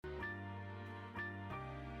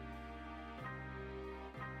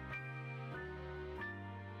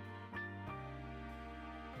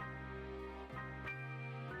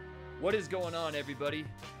What is going on, everybody?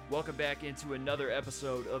 Welcome back into another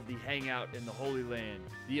episode of the Hangout in the Holy Land,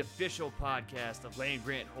 the official podcast of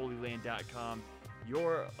LandGrantHolyLand.com,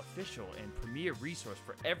 your official and premier resource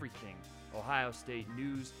for everything Ohio State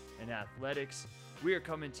news and athletics. We are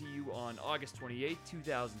coming to you on August 28,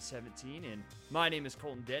 2017, and my name is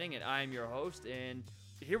Colton Denning, and I am your host, and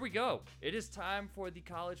here we go. It is time for the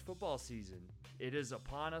college football season. It is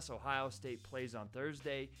upon us. Ohio State plays on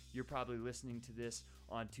Thursday. You're probably listening to this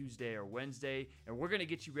on Tuesday or Wednesday, and we're going to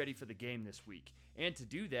get you ready for the game this week. And to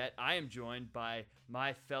do that, I am joined by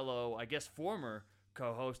my fellow, former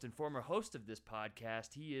co-host and former host of this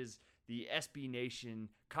podcast. He is the SB Nation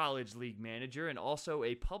College League manager and also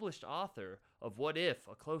a published author of What If?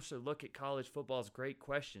 A Closer Look at College Football's Great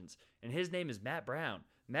Questions. And his name is Matt Brown.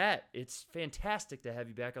 Matt, it's fantastic to have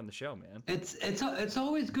you back on the show, man. It's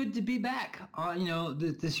always good to be back.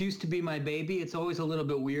 This used to be my baby. It's always a little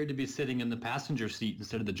bit weird to be sitting in the passenger seat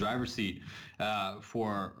instead of the driver's seat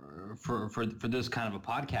for this kind of a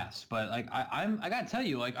podcast. But I gotta tell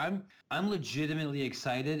you, I'm legitimately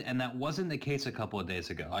excited, and that wasn't the case a couple of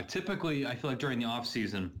days ago. Typically, I feel like during the off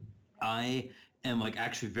season, I am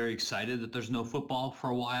actually very excited that there's no football for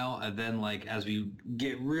a while, and then as we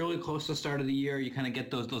get really close to the start of the year, you kind of get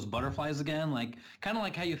those butterflies again, kind of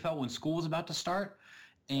like how you felt when school was about to start.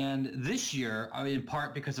 And this year, in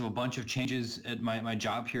part because of a bunch of changes at my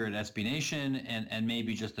job here at SB Nation, and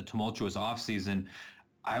maybe just the tumultuous off season,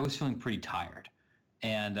 I was feeling pretty tired.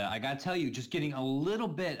 And I got to tell you, just getting a little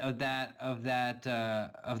bit of that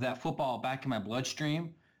football back in my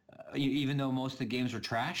bloodstream, even though most of the games are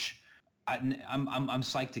trash, I'm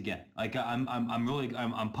psyched again.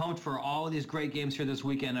 I'm pumped for all of these great games here this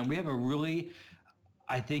weekend, and we have a really,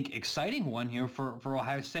 I think, exciting one here for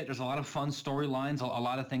Ohio State. There's a lot of fun storylines, a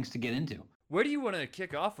lot of things to get into. Where do you want to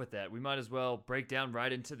kick off with that? We might as well break down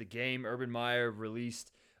right into the game. Urban Meyer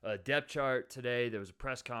released a depth chart today. There was a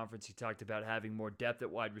press conference. He talked about having more depth at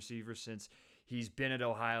wide receiver since he's been at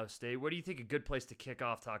Ohio State. What do you think a good place to kick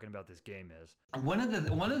off talking about this game is? One of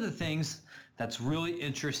the things that's really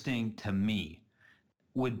interesting to me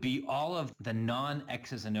would be all of the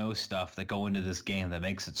non-X's and O's stuff that go into this game that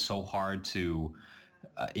makes it so hard to,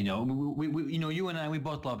 you and I, we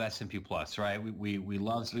both love S&P Plus, right? We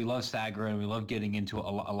love Sagarin. We love getting into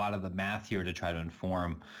a lot of the math here to try to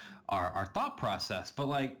inform our thought process.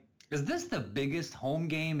 But is this the biggest home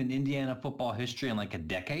game in Indiana football history in a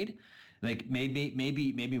decade?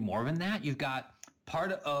 Maybe more than that. You've got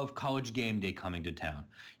part of College Game Day coming to town.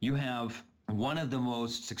 You have one of the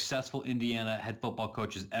most successful Indiana head football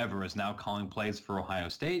coaches ever is now calling plays for Ohio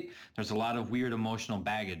State. There's a lot of weird emotional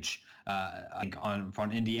baggage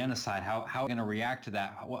on Indiana side. How are we going to react to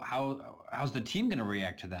that? How's the team going to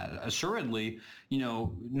react to that? Assuredly,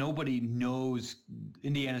 nobody knows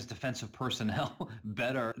Indiana's defensive personnel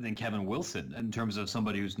better than Kevin Wilson in terms of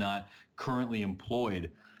somebody who's not currently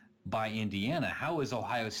employed by Indiana. How is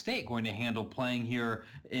Ohio State going to handle playing here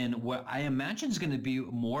in what I imagine is going to be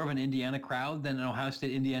more of an Indiana crowd than an Ohio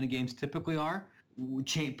State-Indiana games typically are?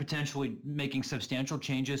 Potentially making substantial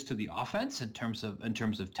changes to the offense in terms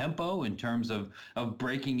of tempo, in terms of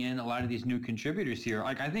breaking in a lot of these new contributors here.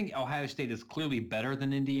 I think Ohio State is clearly better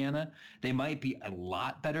than Indiana. They might be a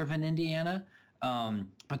lot better than Indiana.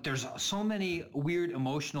 But there's so many weird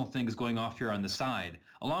emotional things going off here on the side,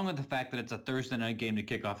 along with the fact that it's a Thursday night game to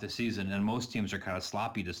kick off the season, and most teams are kind of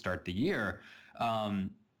sloppy to start the year.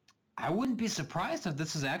 I wouldn't be surprised if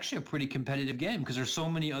this is actually a pretty competitive game because there's so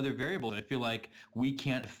many other variables that I feel like we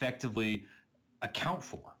can't effectively account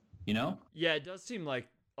for, Yeah, it does seem like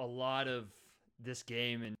a lot of this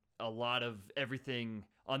game and a lot of everything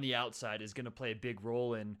on the outside is going to play a big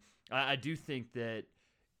role. And I do think that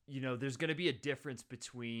there's going to be a difference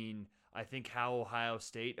between, I think, how Ohio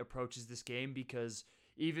State approaches this game, because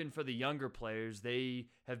even for the younger players, they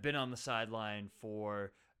have been on the sideline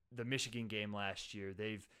for the Michigan game last year.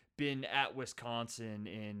 They've been at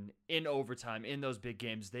Wisconsin in overtime, in those big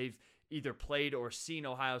games. They've either played or seen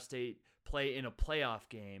Ohio State play in a playoff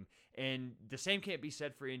game. And the same can't be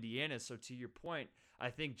said for Indiana. So to your point, I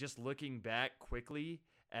think just looking back quickly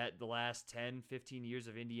at the last 10, 15 years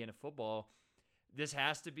of Indiana football, this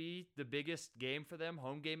has to be the biggest game for them,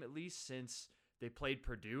 home game at least, since they played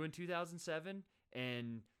Purdue in 2007.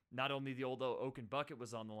 And not only the old Oaken Bucket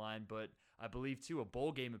was on the line, but I believe, too, a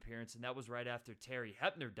bowl game appearance, and that was right after Terry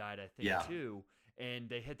Hepner died, I think, too. And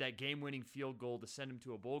they hit that game-winning field goal to send him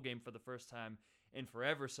to a bowl game for the first time in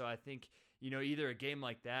forever. So I think, either a game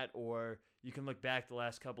like that, or you can look back the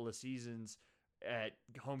last couple of seasons at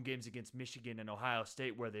home games against Michigan and Ohio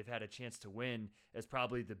State where they've had a chance to win as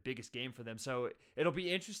probably the biggest game for them. So it'll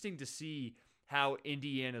be interesting to see how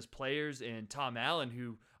Indiana's players and Tom Allen,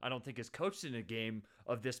 who I don't think has coached in a game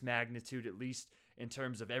of this magnitude, at least in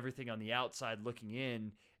terms of everything on the outside looking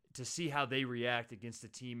in, to see how they react against a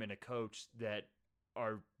team and a coach that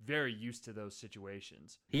are very used to those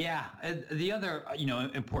situations. Yeah, and the other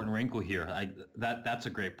important wrinkle here, that's a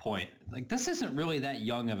great point. Like, this isn't really that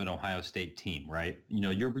young of an Ohio State team, right?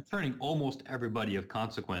 You're returning almost everybody of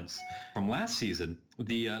consequence from last season.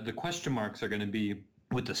 The question marks are going to be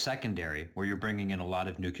with the secondary, where you're bringing in a lot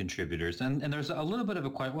of new contributors, and there's a little bit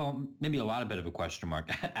of maybe a lot of bit of a question mark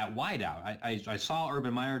at wideout. I saw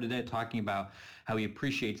Urban Meyer today talking about how he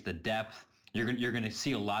appreciates the depth. You're going to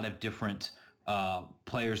see a lot of different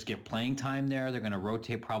players get playing time there. They're going to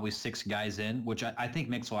rotate probably 6 guys in, which I think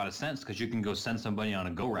makes a lot of sense, because you can go send somebody on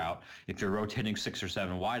a go route. If you're rotating 6 or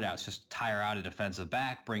 7 wideouts, just tire out a defensive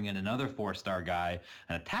back, bring in another 4-star guy,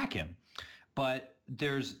 and attack him. But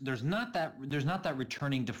there's not that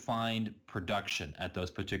returning defined production at those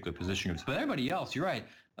particular position groups. But everybody else, you're right.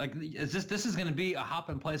 Like, this is going to be a hop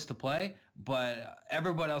in place to play, but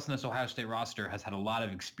everybody else in this Ohio State roster has had a lot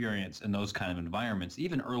of experience in those kind of environments,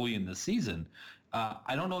 even early in the season.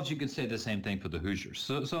 I don't know if you could say the same thing for the Hoosiers.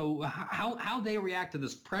 So how they react to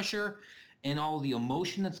this pressure and all the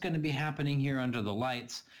emotion that's going to be happening here under the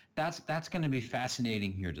lights, that's going to be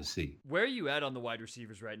fascinating here to see. Where are you at on the wide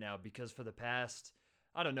receivers right now? Because for the past,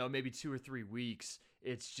 I don't know, maybe 2 or 3 weeks,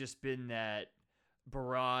 it's just been that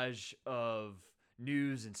barrage of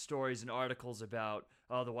news and stories and articles about,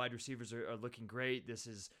 oh, the wide receivers are looking great. This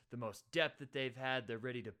is the most depth that they've had. They're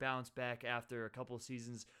ready to bounce back after a couple of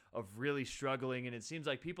seasons of really struggling. And it seems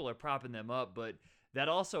like people are propping them up, but that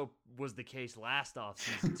also was the case last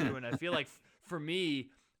offseason too. And I feel like for me,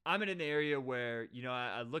 I'm in an area where,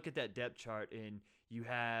 I look at that depth chart and you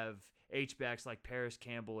have H-backs like Paris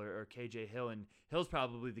Campbell or KJ Hill, and Hill's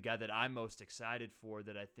probably the guy that I'm most excited for,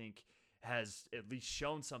 that I think has at least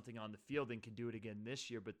shown something on the field and can do it again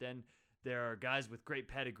this year. But then there are guys with great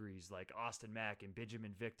pedigrees like Austin Mack and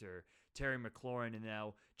Benjamin Victor, Terry McLaurin, and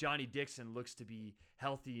now Johnny Dixon looks to be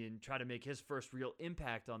healthy and try to make his first real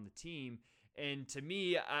impact on the team. And to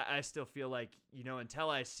me, I still feel like, until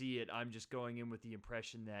I see it, I'm just going in with the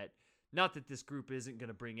impression that, not that this group isn't going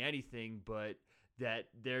to bring anything, but that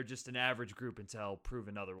they're just an average group until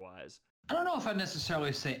proven otherwise. I don't know if I'd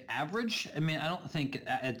necessarily say average. I mean, I don't think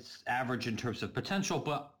it's average in terms of potential,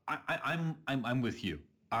 but I'm with you.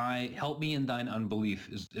 Help me in thine unbelief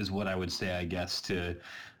is what I would say, I guess, to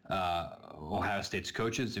Ohio State's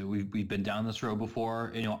coaches. We've been down this road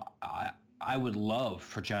before. I would love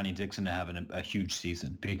for Johnny Dixon to have a huge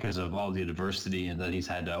season because of all the adversity and that he's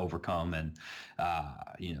had to overcome, and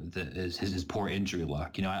his poor injury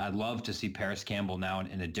luck. I'd love to see Paris Campbell now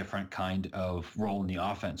in a different kind of role in the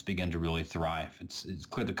offense begin to really thrive. It's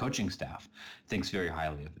clear the coaching staff thinks very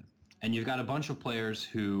highly of him, and you've got a bunch of players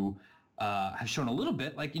who have shown a little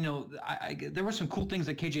bit. Like, there were some cool things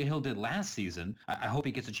that KJ Hill did last season. I hope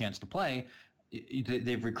he gets a chance to play.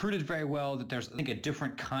 They've recruited very well. That there's, I think, a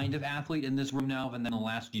different kind of athlete in this room now than in the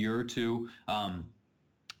last year or two.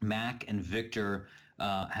 Mac and Victor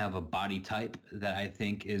have a body type that I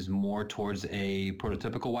think is more towards a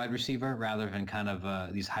prototypical wide receiver rather than kind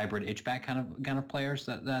of these hybrid H-back kind of players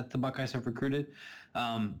that the Buckeyes have recruited.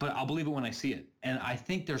 But I'll believe it when I see it. And I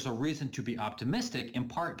think there's a reason to be optimistic, in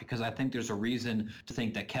part because I think there's a reason to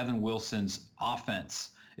think that Kevin Wilson's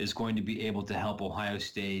offense is going to be able to help Ohio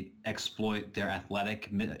State exploit their athletic,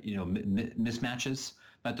 mismatches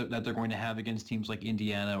that they're going to have against teams like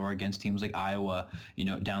Indiana or against teams like Iowa,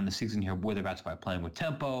 down the season here, whether that's by playing with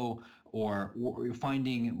tempo or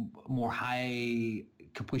finding more high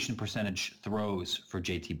completion percentage throws for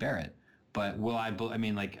JT Barrett. But I'm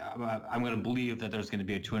going to believe that there's going to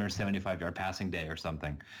be a 275-yard passing day or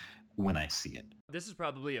something when I see it. This is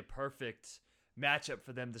probably a perfect matchup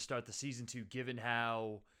for them to start the season too, given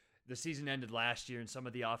how the season ended last year and some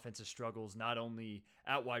of the offensive struggles, not only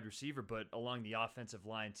at wide receiver, but along the offensive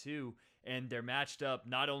line too. And they're matched up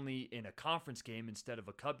not only in a conference game instead of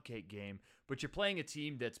a cupcake game, but you're playing a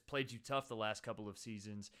team that's played you tough the last couple of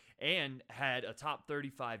seasons and had a top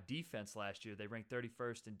 35 defense last year. They ranked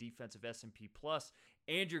 31st in defensive S&P plus,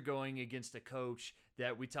 and you're going against a coach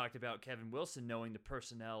that we talked about, Kevin Wilson, knowing the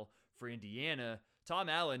personnel for Indiana. Tom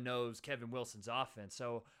Allen knows Kevin Wilson's offense.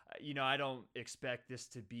 So, I don't expect this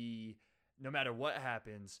to be, no matter what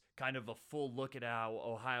happens, kind of a full look at how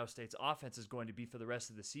Ohio State's offense is going to be for the rest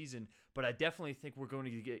of the season. But I definitely think we're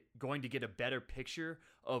going to get a better picture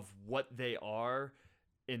of what they are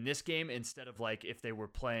in this game instead of like if they were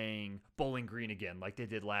playing Bowling Green again like they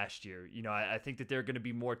did last year. I think that there are going to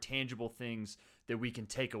be more tangible things that we can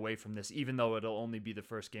take away from this, even though it'll only be the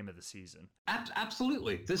first game of the season.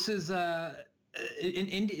 Absolutely. This is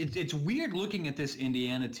It's weird looking at this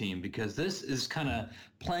Indiana team because this is kind of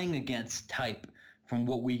playing against type from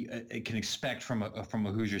what we can expect from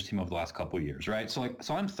a Hoosiers team over the last couple of years, right? So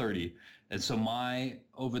I'm 30, and so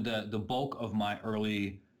over the bulk of my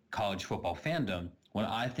early college football fandom, when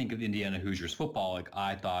I think of Indiana Hoosiers football, like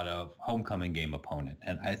I thought of homecoming game opponent,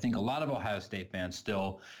 and I think a lot of Ohio State fans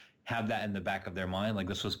still have that in the back of their mind. Like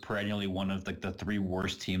this was perennially one of the three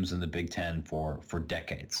worst teams in the Big Ten for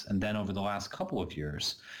decades. And then over the last couple of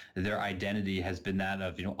years, their identity has been that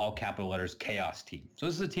of, all capital letters chaos team. So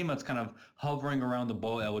this is a team that's kind of hovering around the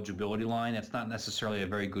bowl eligibility line. It's not necessarily a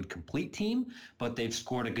very good complete team, but they've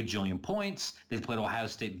scored a gajillion points. They've played Ohio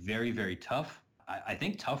State very, very tough. I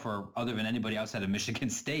think tougher other than anybody outside of Michigan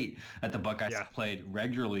State that the Buckeyes have played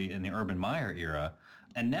regularly in the Urban Meyer era.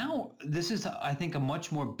 And now this is, I think, a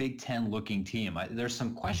much more Big Ten looking team. There's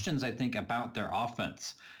some questions, I think, about their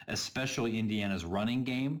offense, especially Indiana's running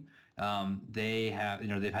game. They've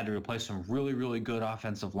had to replace some really, really good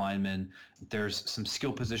offensive linemen. There's some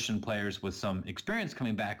skill position players with some experience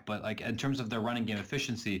coming back, but like in terms of their running game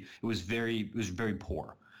efficiency, it was very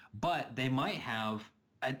poor. But they might have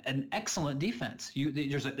an excellent defense.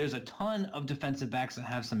 There's a ton of defensive backs that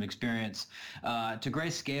have some experience.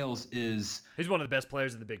 Gray Scales he's one of the best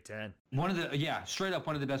players in the Big Ten. Straight up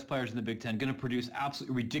one of the best players in the Big Ten. Going to produce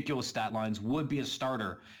absolutely ridiculous stat lines. Would be a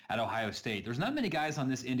starter at Ohio State. There's not many guys on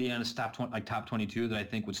this Indiana's top 22 that I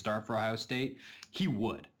think would start for Ohio State. He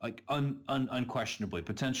would, unquestionably,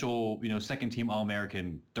 potential second team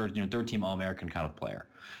All-American, third team All-American kind of player.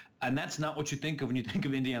 And that's not what you think of when you think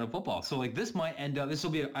of Indiana football. So this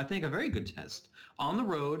will be, I think, a very good test on the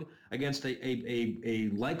road against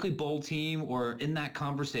a likely bowl team or in that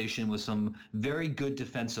conversation with some very good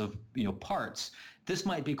defensive, parts. This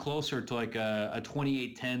might be closer to like a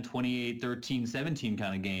 28-10, 28-13, 17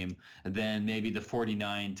 kind of game than maybe the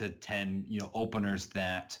 49-10, openers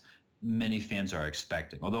that many fans are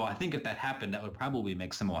expecting. Although I think if that happened, that would probably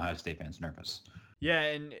make some Ohio State fans nervous. Yeah,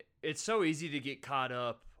 and it's so easy to get caught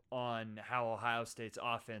up on how Ohio State's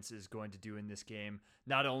offense is going to do in this game,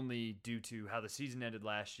 not only due to how the season ended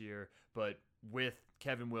last year, but with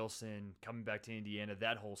Kevin Wilson coming back to Indiana,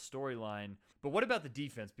 that whole storyline. But what about the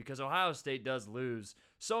defense? Because Ohio State does lose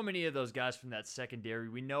so many of those guys from that secondary.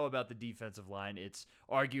 We know about the defensive line. It's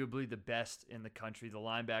arguably the best in the country. The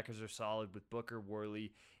linebackers are solid with Booker,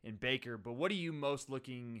 Worley, and Baker. But what are you most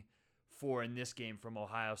looking for in this game from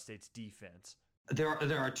Ohio State's defense? There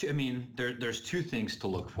are two. I mean, there's two things to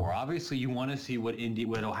look for. Obviously, you want to see what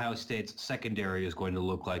Ohio State's secondary is going to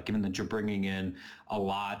look like, given that you're bringing in a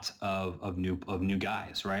lot of new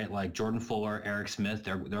guys, right? Like Jordan Fuller, Eric Smith,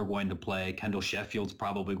 they're going to play. Kendall Sheffield's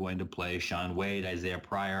probably going to play. Shaun Wade, Isaiah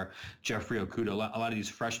Pryor, Jeffrey Okudah. A lot of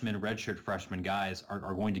these redshirt freshman guys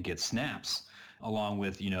are going to get snaps, along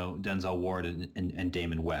with Denzel Ward and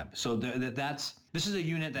Damon Webb. So this is a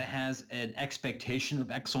unit that has an expectation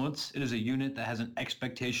of excellence. It is a unit that has an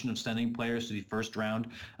expectation of sending players to the first round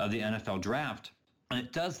of the NFL draft, and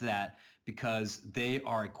it does that because they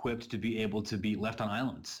are equipped to be able to be left on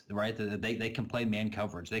islands, right? They can play man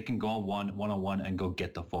coverage. They can go on one-on-one and go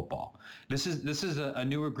get the football. This is a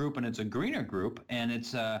newer group, and it's a greener group, and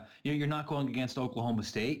it's you're not going against Oklahoma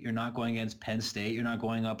State. You're not going against Penn State. You're not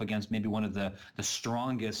going up against maybe one of the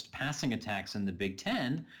strongest passing attacks in the Big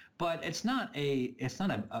Ten. But it's not a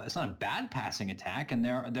bad passing attack, and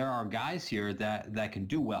there are guys here that can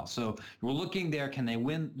do well. So we're looking there. Can they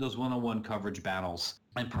win those one-on-one coverage battles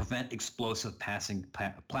and prevent explosive passing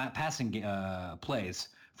plays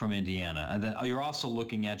from Indiana? And then you're also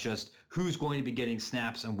looking at just who's going to be getting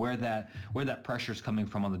snaps and where that pressure is coming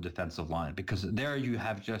from on the defensive line, because there you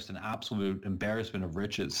have just an absolute embarrassment of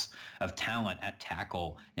riches of talent at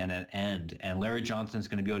tackle and at end. And Larry Johnson's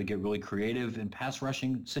going to be able to get really creative in pass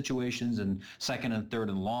rushing situations and second and third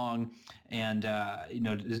and long. And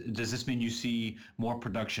does this mean you see more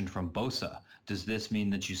production from Bosa? Does this mean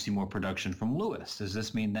that you see more production from Lewis? Does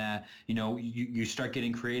this mean that you start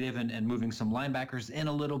getting creative and moving some linebackers in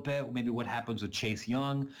a little bit? Maybe what happens with Chase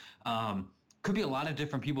Young? Could be a lot of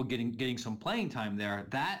different people getting some playing time there.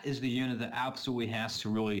 That is the unit that absolutely has to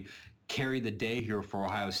really carry the day here for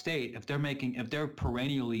Ohio State. If they're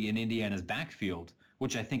perennially in Indiana's backfield,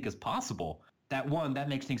 which I think is possible, that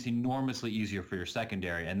makes things enormously easier for your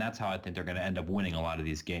secondary, and that's how I think they're going to end up winning a lot of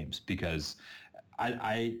these games, because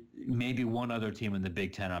I maybe one other team in the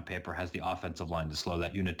Big Ten on paper has the offensive line to slow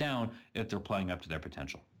that unit down if they're playing up to their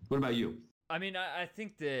potential. What about you? I mean, I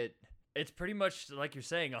think that it's pretty much like you're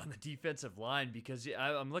saying on the defensive line, because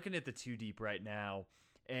I'm looking at the two deep right now,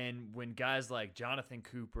 And when guys like Jonathan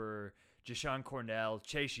Cooper, Jashawn Cornell,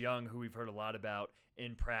 Chase Young, who we've heard a lot about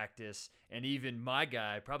in practice, and even my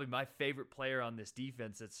guy, probably my favorite player on this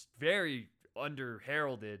defense that's very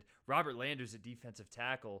under-heralded, Robert Landers at defensive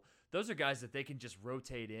tackle, those are guys that they can just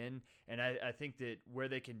rotate in. And I think that where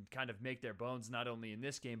they can kind of make their bones, not only in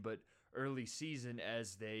this game, but early season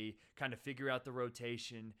as they kind of figure out the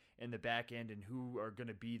rotation and the back end and who are going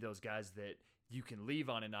to be those guys that you can leave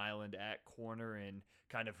on an island at corner and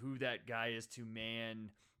kind of who that guy is to man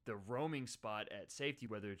the roaming spot at safety,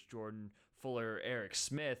 whether it's Jordan Fuller or Eric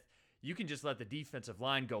Smith. You can just let the defensive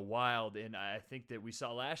line go wild, and I think that we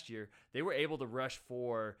saw last year they were able to rush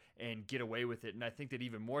 4 and get away with it, and I think that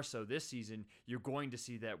even more so this season, you're going to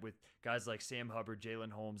see that with guys like Sam Hubbard, Jalen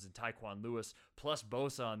Holmes, and Tyquan Lewis, plus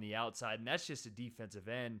Bosa on the outside, and that's just a defensive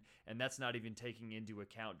end, and that's not even taking into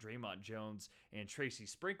account Draymond Jones and Tracy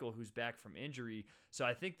Sprinkle, who's back from injury. So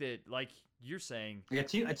I think that, like you're saying, a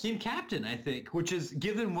team captain, I think, which is,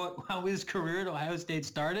 given how his career at Ohio State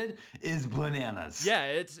started, is bananas. Yeah,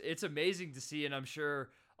 it's amazing to see, and I'm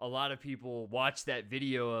sure a lot of people watched that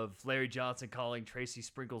video of Larry Johnson calling Tracy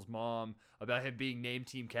Sprinkle's mom about him being named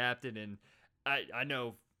team captain, and I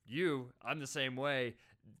know I'm the same way.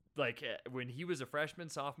 Like, when he was a freshman,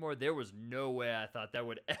 sophomore, there was no way I thought that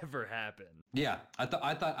would ever happen. Yeah, I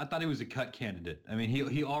thought he was a cut candidate. I mean,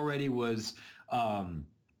 he already was.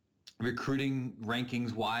 Recruiting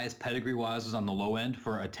rankings wise, pedigree wise, was on the low end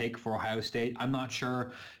for a take for Ohio State. I'm not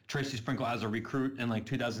sure Tracy Sprinkle as a recruit in like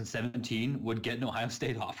 2017 would get an Ohio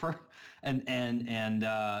State offer, and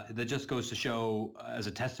that just goes to show as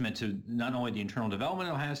a testament to not only the internal development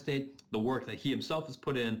of Ohio State, the work that he himself has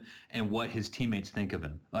put in, and what his teammates think of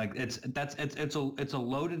him. Like it's a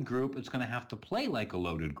loaded group. It's going to have to play like a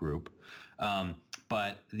loaded group.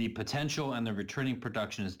 But the potential and the returning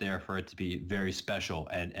production is there for it to be very special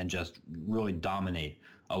and just really dominate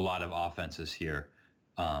a lot of offenses here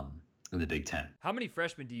in the Big Ten. How many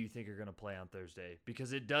freshmen do you think are going to play on Thursday?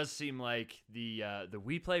 Because it does seem like the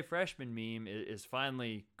 "we play freshmen" meme is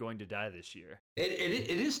finally going to die this year. It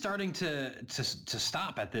is starting to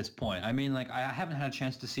stop at this point. I mean, like, I haven't had a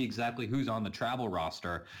chance to see exactly who's on the travel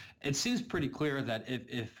roster. It seems pretty clear that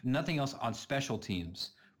if nothing else on special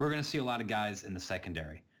teams, we're going to see a lot of guys in the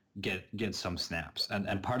secondary get some snaps.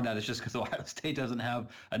 And part of that is just because Ohio State doesn't have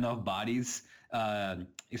enough bodies,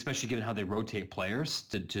 especially given how they rotate players,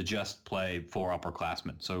 to just play 4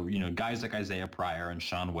 upperclassmen. So, guys like Isaiah Pryor and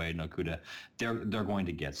Sean Wade and Okudah, they're going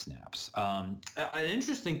to get snaps. An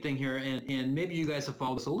interesting thing here, and maybe you guys have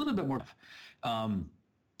followed this a little bit more,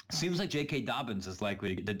 seems like J.K. Dobbins is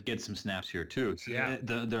likely to get some snaps here too. So yeah.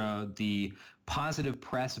 The positive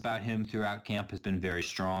press about him throughout camp has been very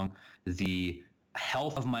strong. The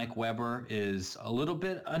health of Mike Weber is a little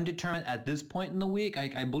bit undetermined at this point in the week.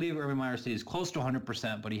 I believe Urban Meyer State is close to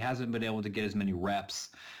 100%, but he hasn't been able to get as many reps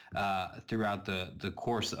throughout the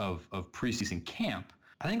course of preseason camp.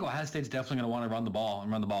 I think Ohio State's definitely going to want to run the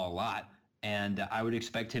ball a lot. And I would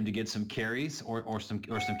expect him to get some carries or some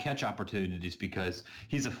catch opportunities because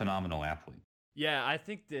he's a phenomenal athlete. Yeah, I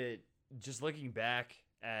think that just looking back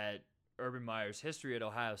at Urban Meyer's history at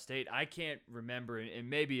Ohio State, I can't remember, and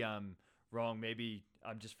maybe I'm wrong, maybe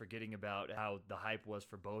I'm just forgetting about how the hype was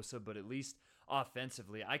for Bosa, but at least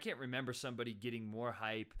offensively, I can't remember somebody getting more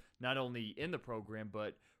hype, not only in the program,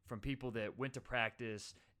 but from people that went to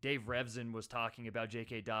practice. Dave Revson was talking about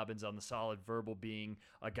J.K. Dobbins on the Solid Verbal being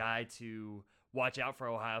a guy to watch out for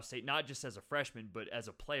Ohio State, not just as a freshman, but as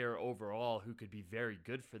a player overall who could be very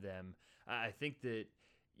good for them. I think that,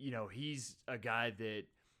 he's a guy that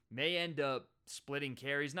may end up splitting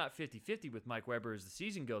carries, not 50-50 with Mike Weber as the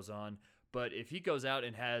season goes on, but if he goes out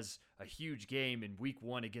and has a huge game in week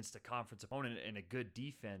 1 against a conference opponent and a good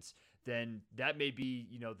defense, then that may be,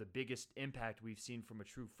 the biggest impact we've seen from a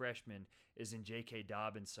true freshman is in J.K.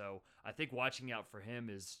 Dobbins. So I think watching out for him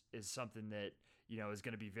is something that, is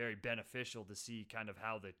going to be very beneficial to see kind of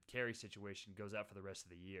how the carry situation goes out for the rest of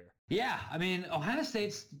the year. Yeah, I mean, Ohio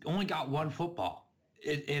State's only got one football.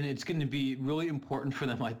 And it's going to be really important for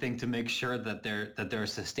them, I think, to make sure that they're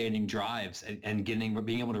sustaining drives and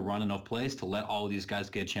being able to run enough plays to let all of these guys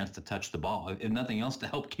get a chance to touch the ball. If nothing else, to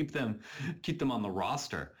help keep them on the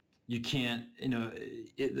roster. You can't,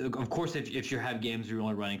 of course, if you have games where you're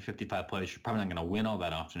only running 55 plays, you're probably not going to win all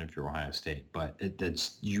that often if you're Ohio State. But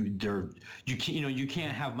you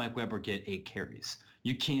can't have Mike Weber get 8 carries.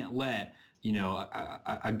 You can't let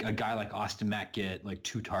a guy like Austin Mack get like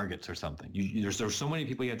 2 targets or something. There's so many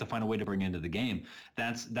people you have to find a way to bring into the game.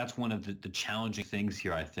 That's one of the challenging things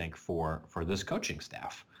here, I think, for this coaching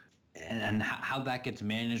staff. and how that gets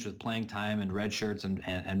managed with playing time and red shirts and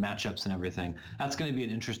matchups and everything. That's going to be an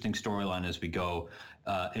interesting storyline as we go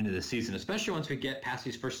into the season, especially once we get past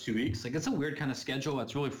these first 2 weeks. Like, it's a weird kind of schedule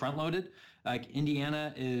that's really front loaded. Like,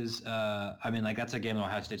 Indiana is, that's a game that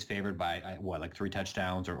Ohio State's favored by, like 3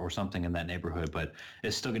 touchdowns or something in that neighborhood, but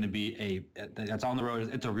it's still going to be that's on the road.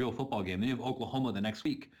 It's a real football game. Then you have Oklahoma the next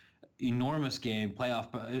week. Enormous game,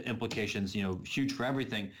 playoff implications, huge for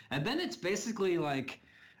everything. And then it's basically like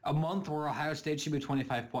a month where Ohio State should be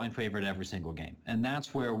 25-point favorite every single game. And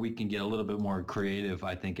that's where we can get a little bit more creative,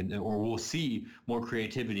 I think, or we'll see more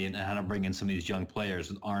creativity in how to bring in some of these young players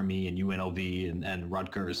with Army and UNLV and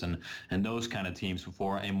Rutgers and those kind of teams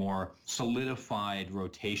before a more solidified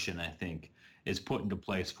rotation, I think, is put into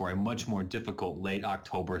place for a much more difficult late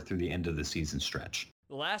October through the end of the season stretch.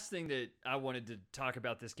 The last thing that I wanted to talk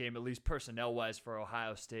about this game, at least personnel-wise for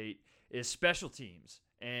Ohio State, is special teams.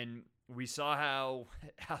 And we saw how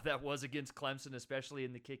that was against Clemson, especially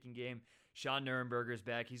in the kicking game. Sean Nurenberger's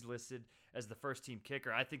back. He's listed as the first-team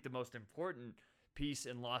kicker. I think the most important piece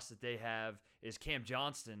and loss that they have is Cam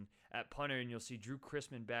Johnston at punter, and you'll see Drew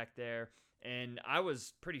Chrisman back there. And I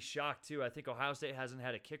was pretty shocked, too. I think Ohio State hasn't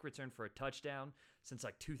had a kick return for a touchdown since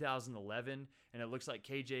like 2011, and it looks like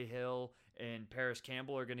KJ Hill and Paris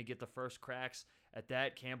Campbell are going to get the first cracks at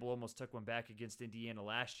that. Campbell almost took one back against Indiana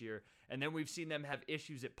last year. And then we've seen them have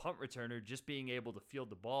issues at punt returner just being able to field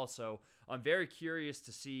the ball. So I'm very curious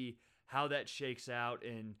to see how that shakes out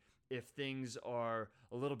and if things are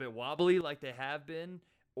a little bit wobbly like they have been,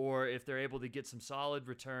 or if they're able to get some solid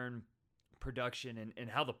return production and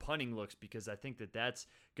how the punting looks, because I think that's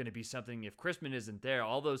going to be something. If Chrisman isn't there,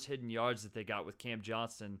 all those hidden yards that they got with Cam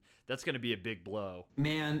Johnston, that's going to be a big blow.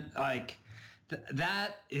 Man, like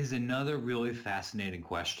that is another really fascinating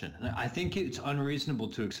question. I think it's unreasonable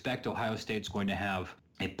to expect Ohio State's going to have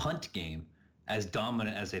a punt game as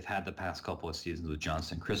dominant as they've had the past couple of seasons with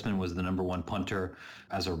Johnston. Chrisman was the number 1 punter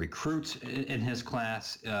as a recruit in his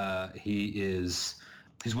class.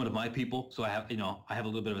 He's one of my people, so I have a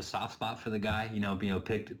little bit of a soft spot for the guy.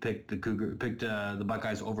 Picked the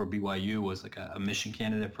Buckeyes over BYU, was like a mission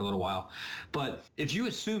candidate for a little while. But if you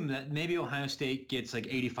assume that maybe Ohio State gets like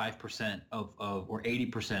 85% or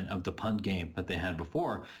 80% of the punt game that they had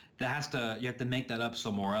before, you have to make that up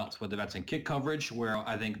somewhere else, whether that's in kick coverage, where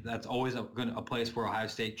I think that's always a place where Ohio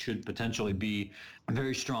State should potentially be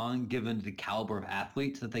very strong given the caliber of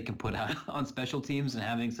athletes that they can put out on special teams, and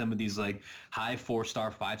having some of these like high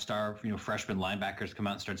 4-star, 5-star, freshman linebackers come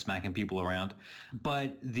out and start smacking people around.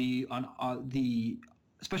 But the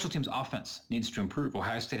special teams offense needs to improve.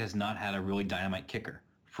 Ohio State has not had a really dynamite kicker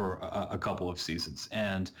for a couple of seasons.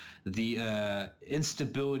 And the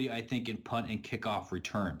instability, I think, in punt and kickoff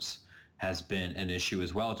returns has been an issue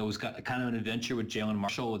as well. It's always got kind of an adventure with Jalen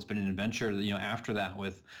Marshall. It's been an adventure, after that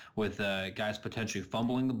with guys potentially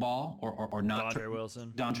fumbling the ball or not.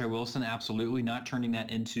 Dontre Wilson, absolutely, not turning that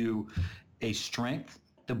into a strength.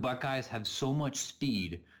 The Buckeyes have so much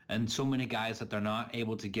speed and so many guys that they're not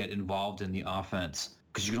able to get involved in the offense,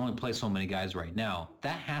 because you can only play so many guys right now.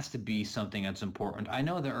 That has to be something that's important. I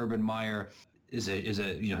know that Urban Meyer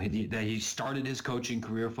he started his coaching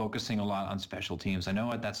career focusing a lot on special teams. I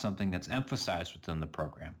know that's something that's emphasized within the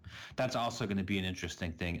program. That's also going to be an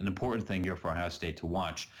interesting thing, an important thing here for Ohio State to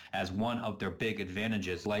watch, as one of their big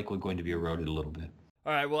advantages likely going to be eroded a little bit.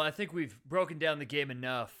 All right, well, I think we've broken down the game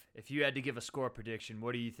enough. If you had to give a score prediction,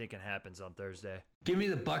 what are you thinking happens on Thursday? Give me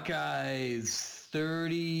the Buckeyes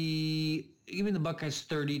 30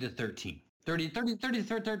 to 13. 30 to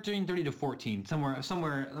 13, 30 to 14, somewhere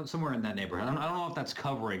in that neighborhood. I don't know if that's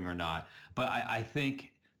covering or not, but I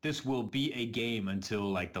think this will be a game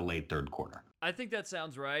until like the late third quarter. I think that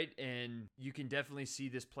sounds right, and you can definitely see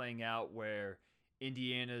this playing out where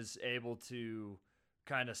Indiana's able to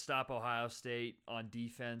kind of stop Ohio State on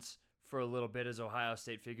defense for a little bit as Ohio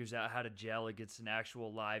State figures out how to gel against an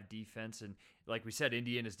actual live defense. And like we said,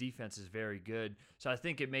 Indiana's defense is very good. So I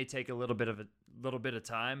think it may take a little bit of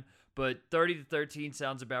time, but 30 to 13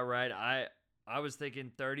 sounds about right. I was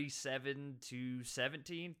thinking 37 to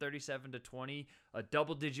 17, 37 to 20, a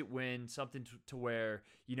double-digit win, something to where,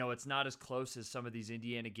 it's not as close as some of these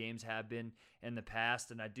Indiana games have been in the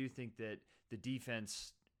past. And I do think that the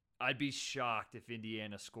defense, I'd be shocked if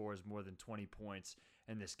Indiana scores more than 20 points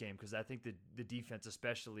in this game, because I think the defense,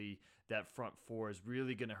 especially that front four, is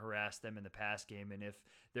really going to harass them in the pass game. And if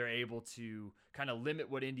they're able to kind of limit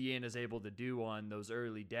what Indiana's able to do on those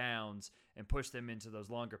early downs and push them into those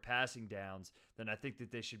longer passing downs, then I think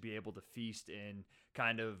that they should be able to feast and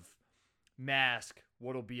kind of mask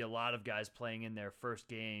what'll be a lot of guys playing in their first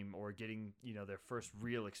game or getting, their first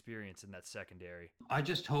real experience in that secondary. I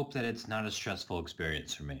just hope that it's not a stressful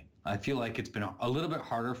experience for me. I feel like it's been a little bit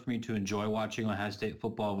harder for me to enjoy watching Ohio State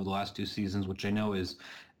football over the last 2 seasons, which I know is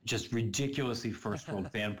just ridiculously first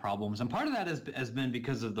world fan problems. And part of that has been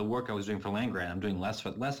because of the work I was doing for Land-Grant. I'm doing less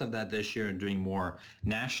of that this year and doing more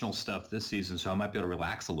national stuff this season, so I might be able to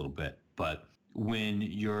relax a little bit. But when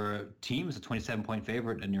your team is a 27-point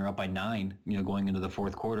favorite and you're up by 9, going into the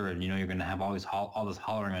fourth quarter, and you're going to have all this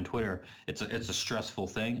hollering on Twitter, it's a stressful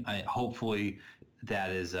thing. Hopefully that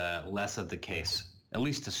is less of the case, at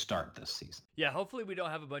least to start this season. Yeah, hopefully we don't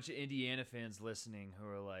have a bunch of Indiana fans listening who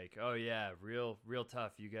are like, "Oh yeah, real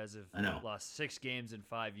tough. You guys have lost 6 games in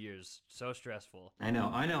 5 years. So stressful." I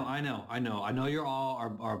know. You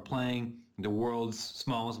all are playing the world's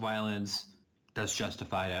smallest violins. That's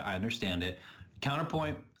justified. I understand it.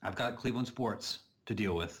 Counterpoint, I've got Cleveland sports to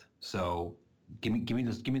deal with. So give me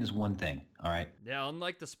this one thing, all right? Yeah,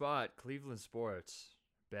 unlike the spot, Cleveland sports,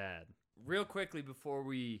 bad. Real quickly before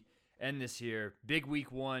we end this here, big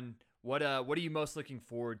week 1. What are you most looking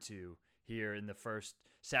forward to here in the first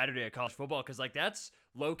Saturday of college football? Because that's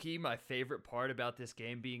low-key my favorite part about this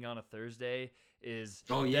game being on a Thursday is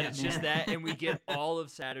that it's just that, and we get all of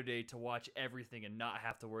Saturday to watch everything and not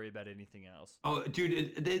have to worry about anything else. Oh,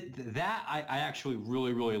 dude, that I actually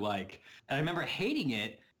really, really like. And I remember hating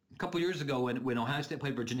it a couple years ago when Ohio State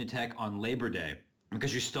played Virginia Tech on Labor Day,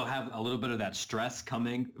 because you still have a little bit of that stress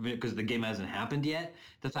coming because the game hasn't happened yet.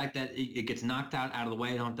 The fact that it gets knocked out of the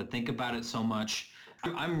way, I don't have to think about it so much.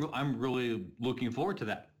 I'm really looking forward to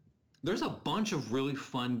that. There's a bunch of really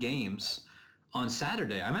fun games on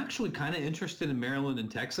Saturday. I'm actually kind of interested in Maryland and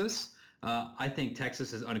Texas. I think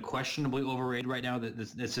Texas is unquestionably overrated right now.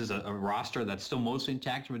 This is a roster that's still mostly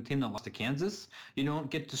intact from a team that lost to Kansas. You don't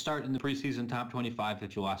get to start in the preseason top 25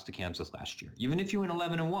 if you lost to Kansas last year. Even if you went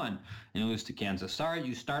 11-1 and you lose to Kansas. Sorry,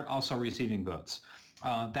 you start also receiving votes.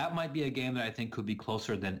 That might be a game that I think could be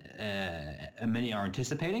closer than many are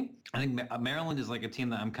anticipating. I think Maryland is like a team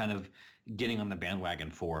that I'm kind of getting on the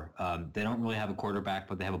bandwagon for. They don't really have a quarterback,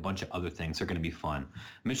 but they have a bunch of other things that are going to be fun.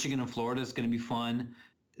 Michigan and Florida is going to be fun.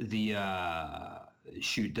 The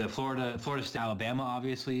Florida State Alabama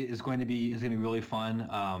obviously is going to be really fun.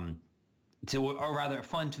 Or rather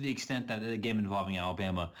fun to the extent that a game involving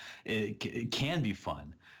Alabama it can be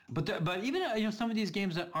fun. But even some of these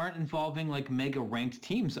games that aren't involving like mega ranked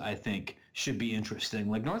teams, I think should be interesting.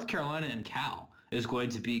 Like North Carolina and Cal is going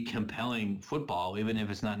to be compelling football, even if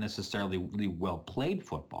it's not necessarily really well played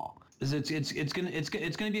football. It's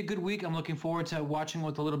gonna be a good week. I'm looking forward to watching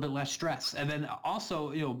with a little bit less stress. And then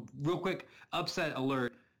also, real quick, upset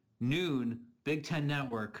alert, noon, Big Ten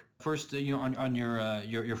Network. First, on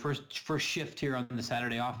your first shift here on the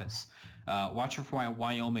Saturday office. Watch for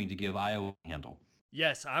Wyoming to give Iowa a handle.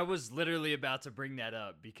 Yes, I was literally about to bring that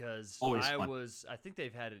up because I think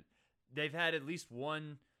they've had at least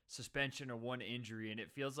one suspension or one injury, and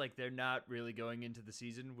it feels like they're not really going into the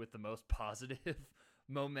season with the most positive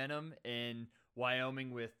momentum. And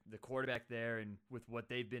Wyoming, with the quarterback there and with what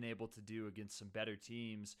they've been able to do against some better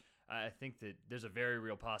teams, I think that there's a very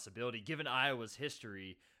real possibility, given Iowa's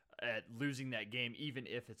history, at losing that game, even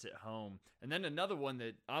if it's at home. And then another one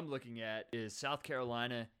that I'm looking at is South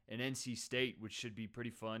Carolina and NC State, which should be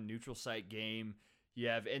pretty fun. Neutral site game. You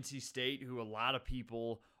have NC State, who a lot of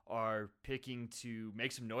people are picking to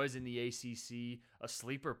make some noise in the ACC, a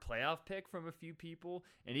sleeper playoff pick from a few people.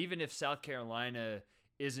 And even if South Carolina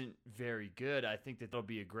isn't very good, I think that that'll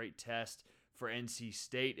be a great test for NC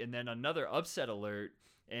State. And then another upset alert,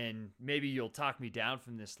 and maybe you'll talk me down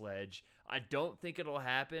from this ledge. I don't think it'll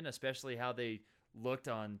happen, especially how they looked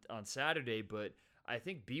on Saturday, but I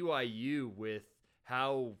think BYU, with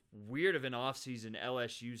how weird of an offseason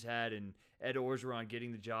LSU's had and Ed Orgeron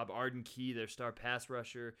getting the job, Arden Key, their star pass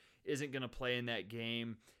rusher, isn't going to play in that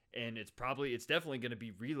game, and it's definitely going to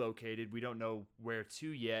be relocated. We don't know where to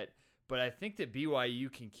yet, but I think that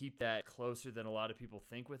BYU can keep that closer than a lot of people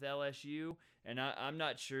think with LSU, and I'm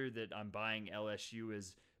not sure that I'm buying LSU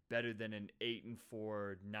as better than an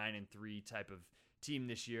 8-4, 9-3 type of team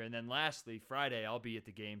this year. And then lastly, Friday, I'll be at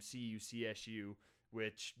the game CU-CSU,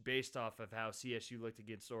 which, based off of how CSU looked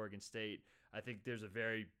against Oregon State, I think there's a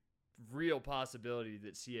very real possibility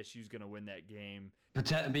that CSU is going to win that game.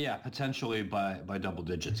 Potentially by double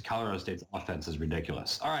digits. Colorado State's offense is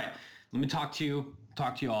ridiculous. All right, let me talk to you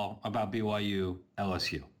all about BYU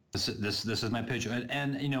LSU. This is my pitch,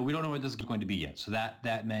 and we don't know what this is going to be yet, so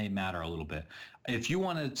that may matter a little bit. If you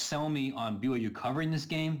want to sell me on BYU covering this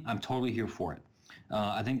game, I'm totally here for it.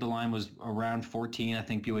 I think the line was around 14. I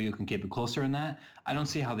think BYU can keep it closer than that. I don't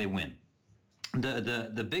see how they win.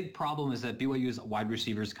 The big problem is that BYU's wide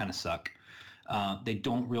receivers kind of suck. They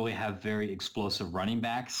don't really have very explosive running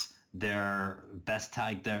backs. Their best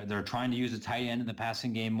tight, they're trying to use a tight end in the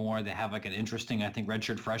passing game more. They have like an interesting, I think,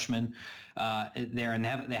 redshirt freshman there, and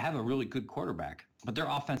they have a really good quarterback. But their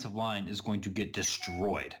offensive line is going to get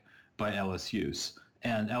destroyed by LSU's.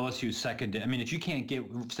 And LSU's second, I mean, if you can't get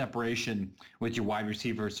separation with your wide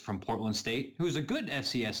receivers from Portland State, who's a good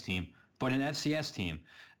FCS team, but an FCS team,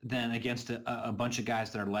 then against a bunch of guys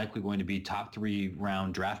that are likely going to be top 3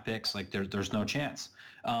 round draft picks, like there's no chance.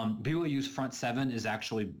 BYU's front 7 is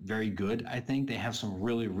actually very good. I think they have some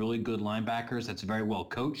really, really good linebackers that's very well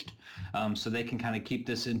coached. So they can kind of keep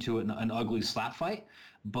this into an ugly slap fight.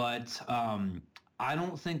 But I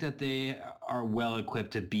don't think that they are well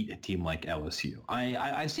equipped to beat a team like LSU.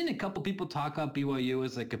 I've seen a couple people talk up BYU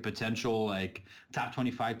as like a potential like top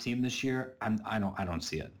 25 team this year. I don't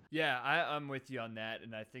see it. Yeah, I'm with you on that,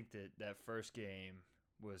 and I think that first game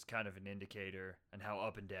was kind of an indicator on how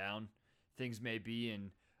up and down things may be.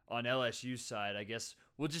 And on LSU's side, I guess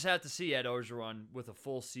we'll just have to see Ed Orgeron with a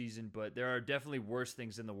full season, but there are definitely worse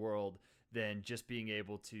things in the world than just being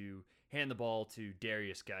able to hand the ball to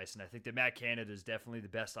Darius Geis. And I think that Matt Canada is definitely the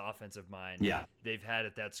best offensive mind they've had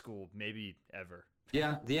at that school, maybe ever.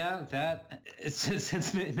 Yeah, that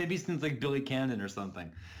it's maybe since like Billy Cannon or something.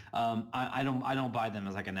 I don't buy them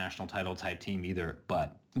as like a national title type team either,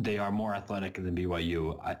 but they are more athletic than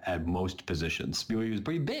BYU at most positions. BYU is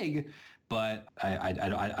pretty big, but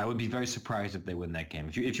I would be very surprised if they win that game.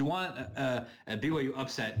 If you want a BYU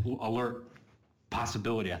upset alert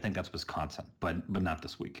possibility, I think that's Wisconsin, but not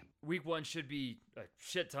this week. Week 1 should be a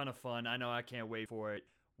shit ton of fun. I know I can't wait for it.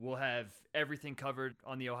 We'll have everything covered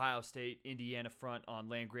on the Ohio State, Indiana front on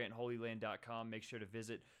landgrantholyland.com. Make sure to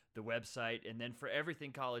visit the website. And then for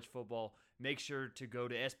everything college football, make sure to go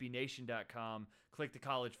to sbnation.com, click the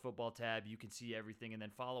college football tab. You can see everything, and then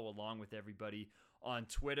follow along with everybody on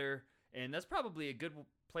Twitter. And that's probably a good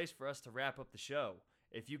place for us to wrap up the show.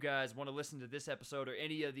 If you guys want to listen to this episode or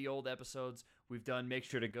any of the old episodes we've done, make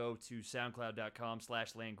sure to go to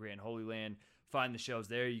soundcloud.com/landgrantholyland. Find the shows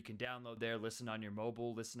there. You can download there, listen on your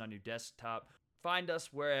mobile, listen on your desktop. Find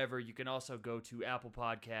us wherever. You can also go to Apple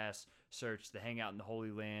Podcasts, search the Hangout in the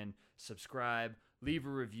Holy Land, subscribe, leave a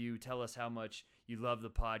review, tell us how much you love the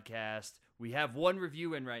podcast. We have 1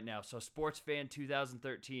 review in right now, so SportsFan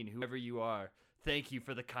 2013, whoever you are, thank you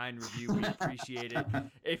for the kind review. We appreciate it.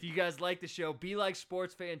 If you guys like the show, be like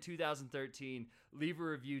SportsFan 2013. Leave a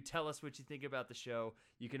review. Tell us what you think about the show.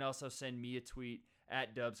 You can also send me a tweet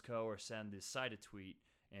at Dubsco, or send the site a tweet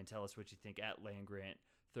and tell us what you think at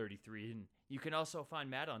LandGrant33. And you can also find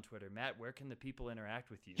Matt on Twitter. Matt, where can the people interact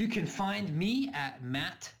with you? You can find me at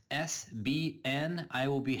MattSBN. I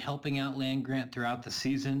will be helping out Land Grant throughout the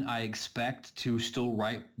season. I expect to still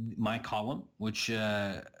write my column, which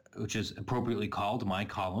is appropriately called my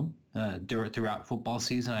column throughout football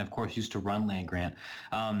season. I, of course, used to run Land Grant.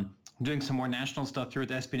 I'm doing some more national stuff here at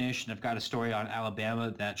the SB Nation. I've got a story on Alabama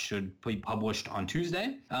that should be published on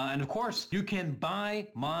Tuesday. And, of course, you can buy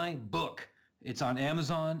my book. It's on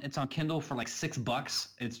Amazon. It's on Kindle for like $6.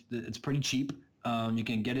 It's pretty cheap. You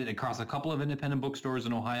can get it across a couple of independent bookstores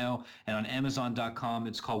in Ohio, and on Amazon.com.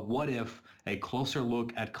 It's called What If? A closer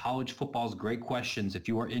look at college football's great questions. If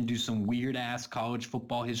you are into some weird-ass college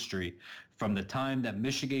football history, from the time that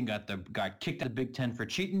Michigan got kicked out of the Big Ten for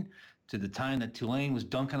cheating, to the time that Tulane was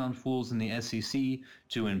dunking on fools in the SEC,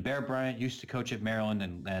 to when Bear Bryant used to coach at Maryland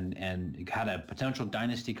and had a potential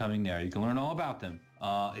dynasty coming there. You can learn all about them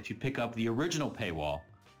if you pick up the original paywall,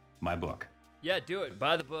 my book. Yeah, do it.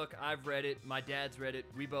 Buy the book. I've read it. My dad's read it.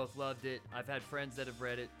 We both loved it. I've had friends that have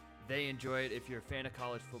read it. They enjoy it. If you're a fan of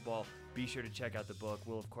college football, be sure to check out the book.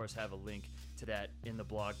 We'll, of course, have a link to that in the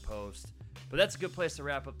blog post. But that's a good place to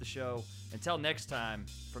wrap up the show. Until next time,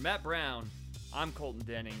 for Matt Brown, I'm Colton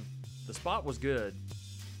Denning. The spot was good,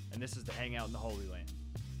 and this is the Hangout in the Holy Land.